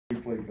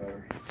play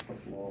better. Tough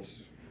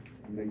loss.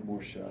 Make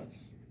more shots.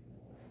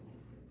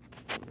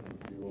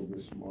 Be a little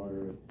bit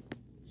smarter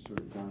at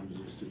certain times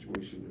in the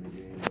situation in the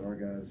game. But our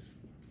guys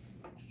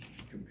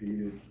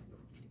competed.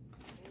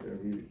 They're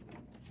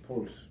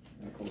close.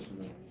 Not close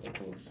enough, but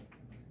close.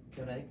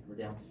 Tonight, we're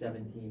down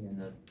 17 in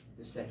the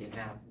second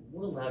half.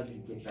 What allowed you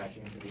to get back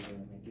into the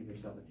game and give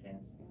yourself a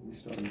chance? We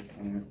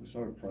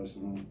started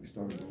pressing them. We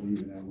started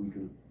believing that we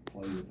could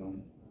play with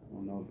them.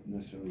 I don't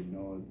necessarily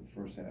know it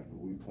the first half, but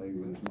we played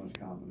with as much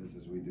confidence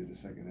as we did the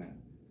second half.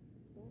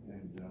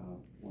 And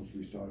once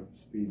we started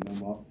speeding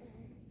them up,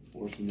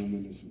 forcing them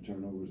into some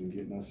turnovers and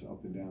getting us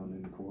up and down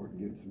in the court and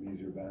getting some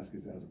easier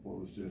baskets as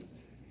opposed to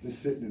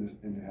just sitting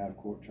in the half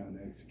court trying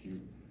to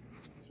execute.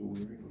 So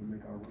we were able to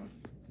make our run.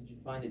 Did you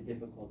find it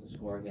difficult to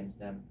score against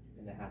them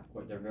in the half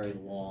court? They're very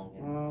long.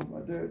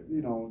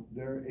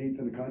 They're eighth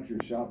in the country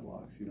with shot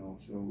blocks,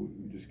 so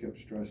we just kept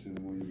stressing.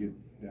 And when you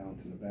get down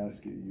to the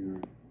basket,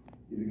 you're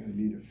either going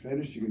to need a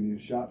finish, you're going to need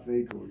a shot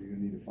fake, or you're going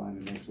to need to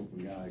find the next open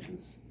guy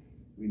because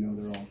we know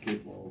they're all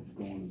capable of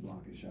going and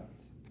blocking shots.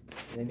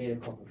 And they made a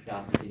couple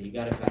shots. You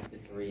got it back to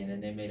 3, and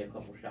then they made a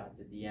couple shots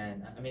at the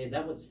end. I mean, is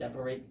that what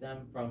separates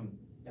them from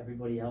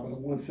everybody else? Well,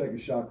 1 second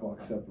shot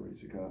clock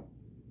separates you, Kyle.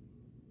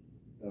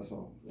 That's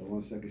all. The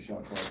 1 second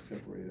shot clock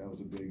separated. That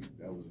was big.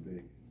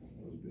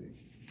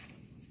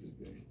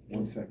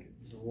 1 second.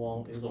 It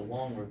was a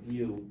long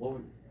review. What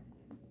were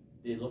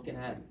they looking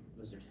at?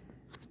 Was there?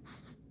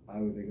 I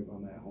would think if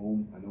I'm at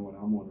home, I know when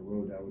I'm on the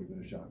road, that would have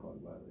been a shot clock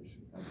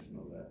violation. I just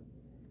know that.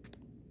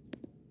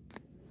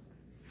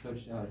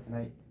 Coach,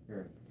 tonight,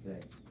 or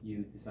today,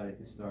 you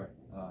decided to start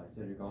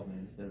Cedric Altman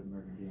instead of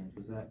Mervyn James.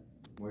 Was that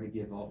more to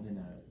give Altman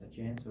a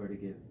chance or to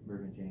give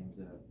Mervyn James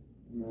some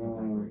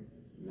kind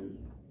of break?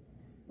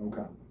 No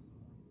comment.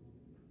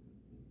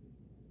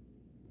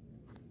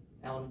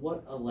 Alan,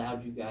 what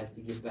allowed you guys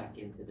to get back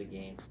into the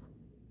game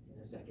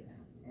in the second half?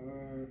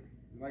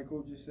 Like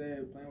Coach just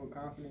said, playing with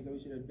confidence that we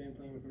should have been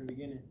playing with from the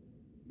beginning,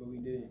 but we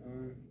didn't.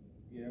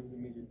 Yeah, that was a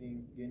major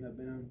thing. Getting up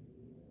down,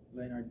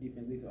 letting our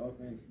defense lead the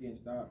offense, getting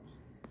stops,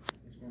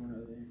 and scoring on the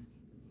other end.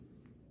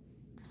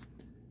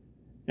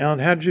 Alan,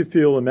 how did you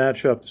feel the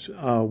matchups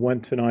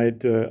went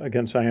tonight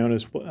against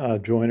Iona's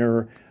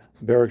Joyner,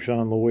 Barrick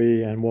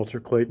Jean-Louis, and Walter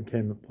Clayton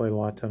came and played a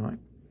lot tonight?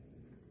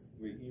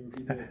 Wait, can you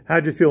repeat that? How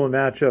did you feel the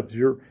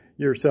matchups,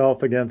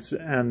 yourself against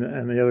and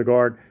the other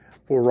guard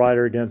for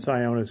Ryder against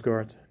Iona's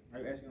guards? Are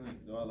you asking,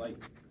 like, do I like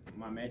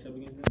my matchup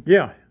against them?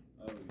 Yeah.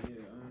 Oh,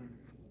 yeah.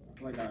 I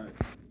feel like I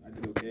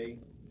did okay.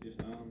 Just,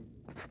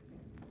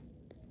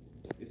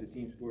 it's a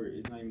team sport.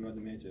 It's not even about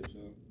the matchup, so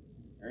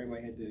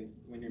everybody had to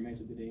win their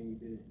matchup today, and we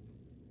did it.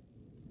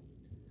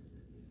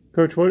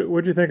 Coach,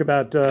 what do you think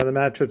about the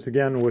matchups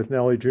again with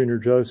Nelly Jr.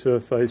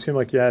 Joseph? It seemed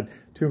like you had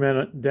 2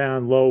 men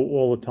down low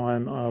all the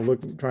time,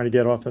 trying to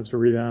get offensive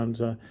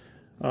rebounds.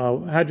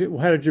 How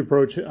did you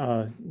approach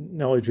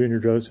Nelly Jr.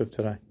 Joseph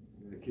today?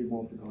 Keep him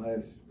off the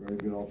glass. Very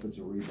good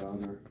offensive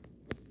rebounder.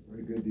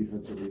 Very good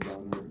defensive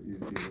rebounder.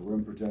 He's a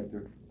rim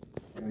protector.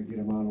 You got to get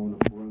him out on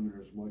the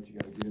perimeter as much. You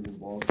got to get him in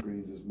ball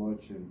screens as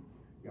much, and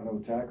you got to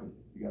attack him.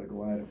 You got to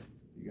go at him.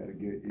 You got to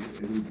get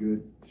any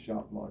good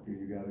shot blocker.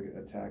 You got to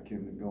attack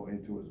him and go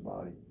into his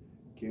body.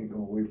 You can't go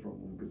away from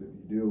him because if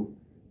you do,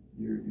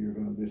 you're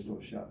going to miss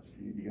those shots.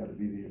 You got to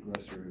be the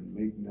aggressor and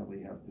make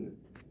Nelly have to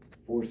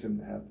force him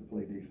to have to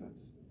play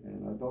defense.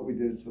 And I thought we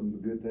did some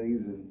good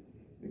things. And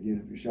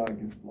again, if your shot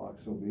gets blocked,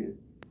 so be it.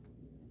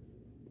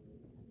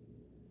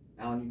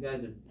 Alan, you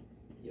guys have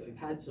you've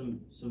had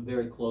some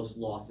very close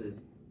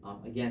losses.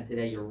 Again,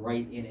 today you're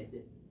right in it.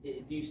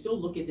 Do you still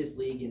look at this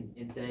league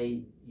and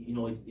say,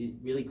 it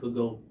really could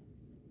go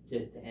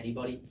to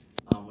anybody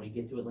when you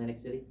get to Atlantic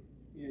City?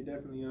 Yeah,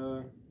 definitely.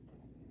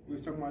 We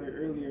was talking about it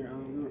earlier.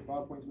 We were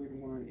 5 points away from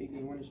going on an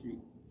 8-game winning streak.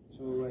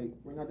 So,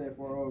 we're not that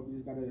far off. We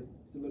just got to,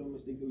 it's the little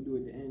mistakes that we do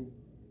at the end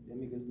that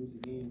make us lose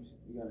the games.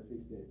 We got to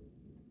fix that.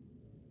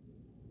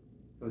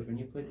 Coach, when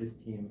you played this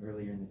team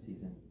earlier in the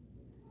season,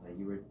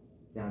 you were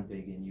down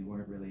big and you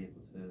weren't really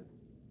able to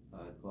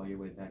claw your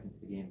way back into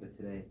the game. But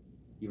today,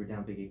 you were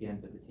down big again,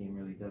 but the team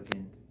really dug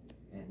in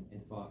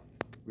and fought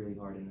really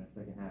hard in the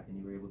second half, and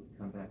you were able to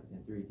come back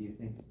within 3. Do you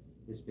think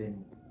there's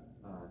been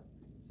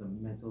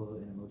some mental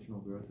and emotional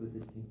growth with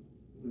this team?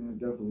 I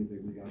definitely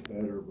think we got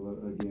better,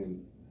 but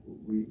again,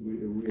 we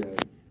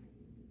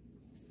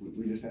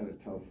just had a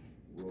tough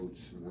road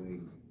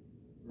swing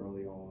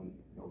early on,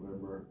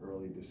 November,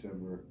 early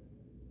December.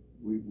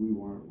 We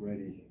weren't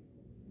ready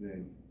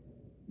then,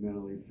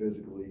 mentally,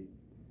 physically.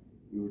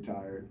 We were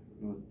tired.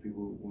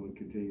 People want to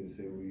continue to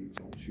say we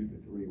don't shoot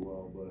the 3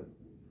 well, but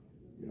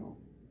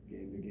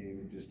game to game,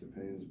 it just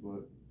depends.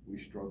 But we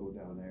struggled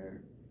down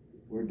there.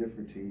 We're a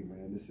different team,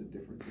 man. This is a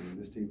different team.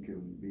 This team can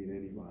beat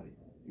anybody,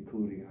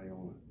 including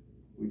Iona.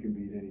 We can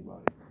beat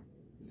anybody.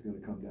 It's going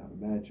to come down to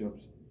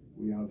matchups.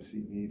 We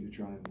obviously need to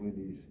try and win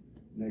these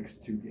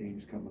next 2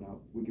 games coming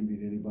up. We can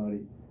beat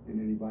anybody, and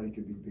anybody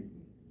can be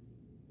beaten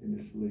in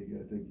this league.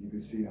 I think you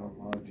can see how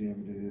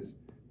log-jammed it is.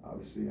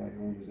 Obviously,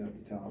 Iona's at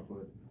the top,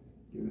 but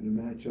given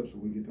the matchups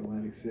when we get to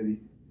Atlantic City,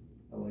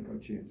 I like our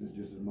chances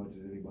just as much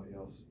as anybody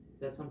else.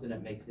 that's something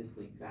that makes this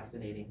league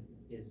fascinating.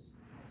 Is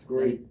It's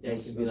great. They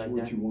That's can be like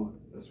what that. you want.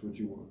 That's what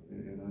you want.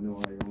 And I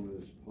know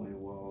Iona is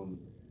playing well, and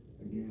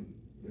again,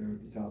 they're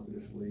at the top of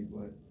this league.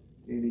 But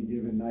any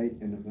given night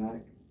in the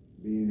MAC,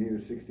 being here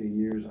 16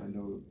 years, I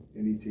know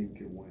any team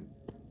can win,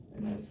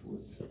 and that's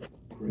what's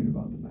great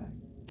about the MAC.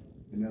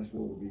 And that's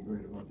what will be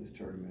great about this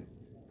tournament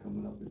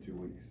coming up in 2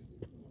 weeks.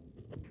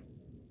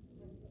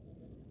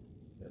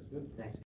 That's good. Thanks.